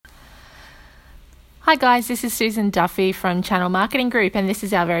Hi guys, this is Susan Duffy from Channel Marketing Group, and this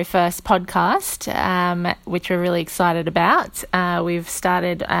is our very first podcast, which we're really excited about. We've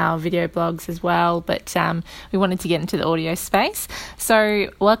started our video blogs as well, but we wanted to get into the audio space.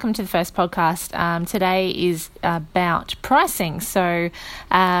 So welcome to the first podcast. Today is about pricing. So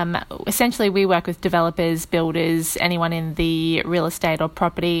essentially we work with developers, builders, anyone in the real estate or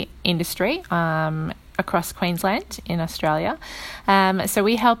property industry across Queensland in Australia. So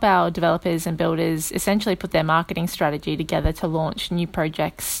we help our developers and builders essentially put their marketing strategy together to launch new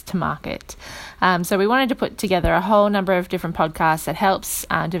projects to market. So we wanted to put together a whole number of different podcasts that helps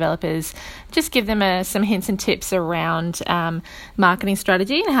developers, just give them some hints and tips around marketing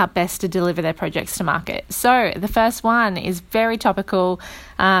strategy and how best to deliver their projects to market. So the first one is very topical,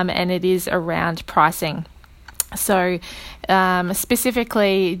 and it is around pricing. So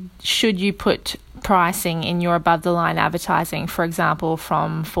specifically, should you put pricing in your above the line advertising, for example,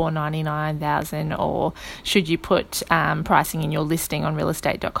 from $499,000, or should you put pricing in your listing on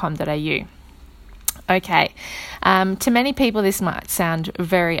realestate.com.au? Okay, to many people this might sound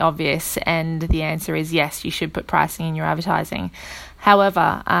very obvious, and the answer is yes, you should put pricing in your advertising.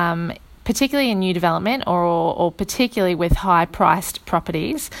 However, particularly in new development or particularly with high-priced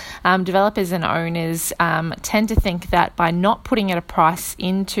properties, developers and owners tend to think that by not putting a price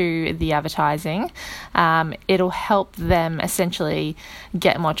into the advertising, it'll help them essentially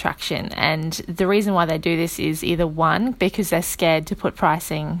get more traction. And the reason why they do this is either one, because they're scared to put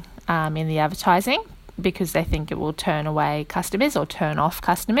pricing in the advertising, because they think it will turn away customers or turn off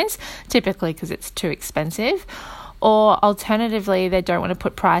customers, typically because it's too expensive. Or alternatively, they don't want to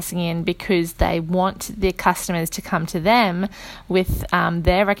put pricing in because they want their customers to come to them with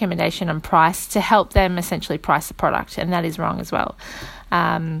their recommendation and price to help them essentially price the product, and that is wrong as well.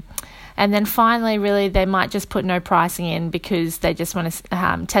 And then finally, really, they might just put no pricing in because they just want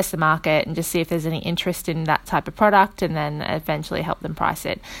to test the market and just see if there's any interest in that type of product, and then eventually help them price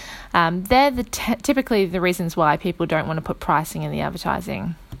it. They're typically the reasons why people don't want to put pricing in the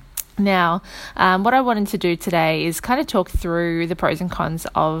advertising. Now, what I wanted to do today is kind of talk through the pros and cons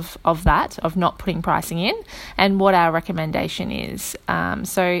of not putting pricing in, and what our recommendation is.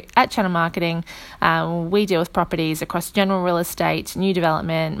 So at Channel Marketing, we deal with properties across general real estate, new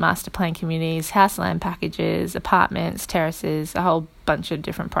development, master plan communities, house land packages, apartments, terraces, a whole bunch of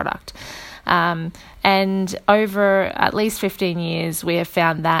different product. And over at least 15 years, we have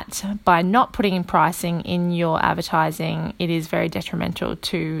found that by not putting in pricing in your advertising, it is very detrimental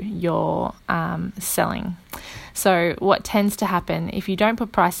to your selling. So what tends to happen if you don't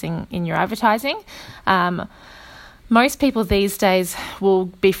put pricing in your advertising, most people these days will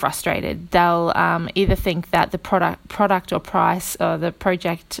be frustrated. They'll either think that the product or price, or the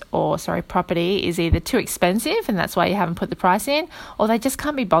property is either too expensive, and that's why you haven't put the price in, or they just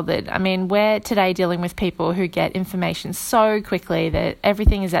can't be bothered. I mean, we're today dealing with people who get information so quickly that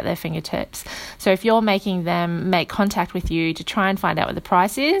everything is at their fingertips. So if you're making them make contact with you to try and find out what the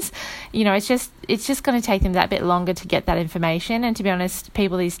price is, it's just going to take them that bit longer to get that information. And to be honest,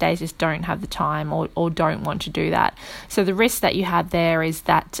 people these days just don't have the time or don't want to do that. So the risk that you have there is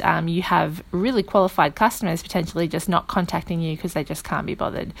that you have really qualified customers potentially just not contacting you because they just can't be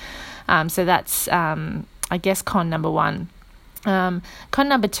bothered. So that's, I guess, con number one. Con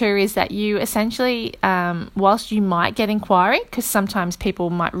number two is that you essentially, whilst you might get inquiry, because sometimes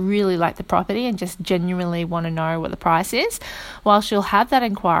people might really like the property and just genuinely want to know what the price is, whilst you'll have that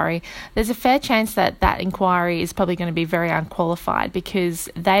inquiry, there's a fair chance that inquiry is probably going to be very unqualified because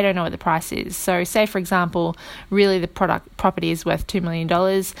they don't know what the price is. So say, for example, really the property is worth $2 million,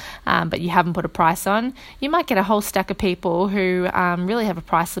 but you haven't put a price on, you might get a whole stack of people who really have a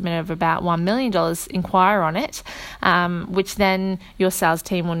price limit of about $1 million inquire on it, which then your sales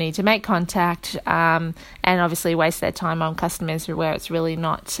team will need to make contact and obviously waste their time on customers where it's really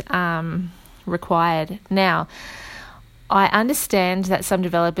not required. Now, I understand that some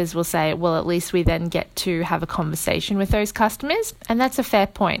developers will say, well, at least we then get to have a conversation with those customers, and that's a fair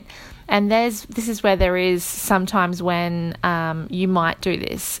point. And this is where there is sometimes when you might do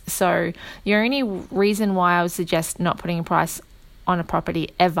this. So the only reason why I would suggest not putting a price on a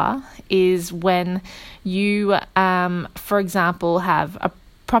property ever is when you, for example, have a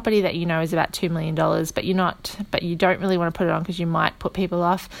property that you know is about $2 million, but you don't really want to put it on because you might put people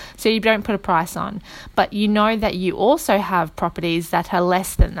off, so you don't put a price on. But you know that you also have properties that are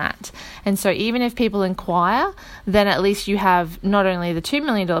less than that, and so even if people inquire, then at least you have not only the $2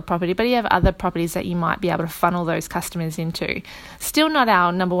 million property, but you have other properties that you might be able to funnel those customers into. Still not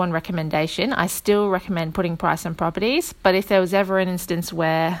our number one recommendation. I still recommend putting price on properties, but if there was ever an instance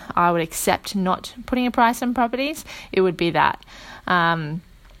where I would accept not putting a price on properties, it would be that.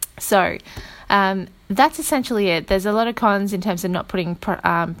 So That's essentially it. There's a lot of cons in terms of not putting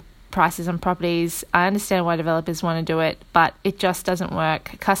prices on properties. I understand why developers want to do it, but it just doesn't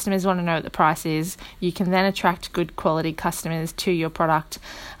work. Customers want to know what the price is. You can then attract good quality customers to your product.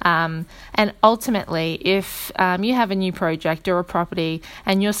 And ultimately, if you have a new project or a property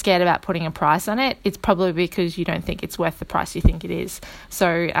and you're scared about putting a price on it, it's probably because you don't think it's worth the price you think it is.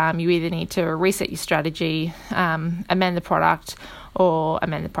 So you either need to reset your strategy, amend the product, or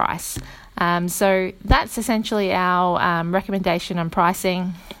amend the price. So that's essentially our recommendation on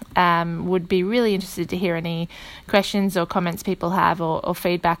pricing. Would be really interested to hear any questions or comments people have or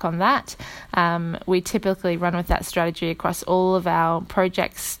feedback on that. We typically run with that strategy across all of our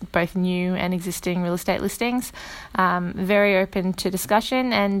projects, both new and existing real estate listings. Very open to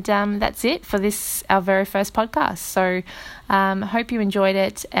discussion, and that's it for this, our very first podcast. So hope you enjoyed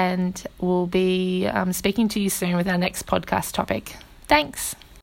it, and we'll be speaking to you soon with our next podcast topic. Thanks.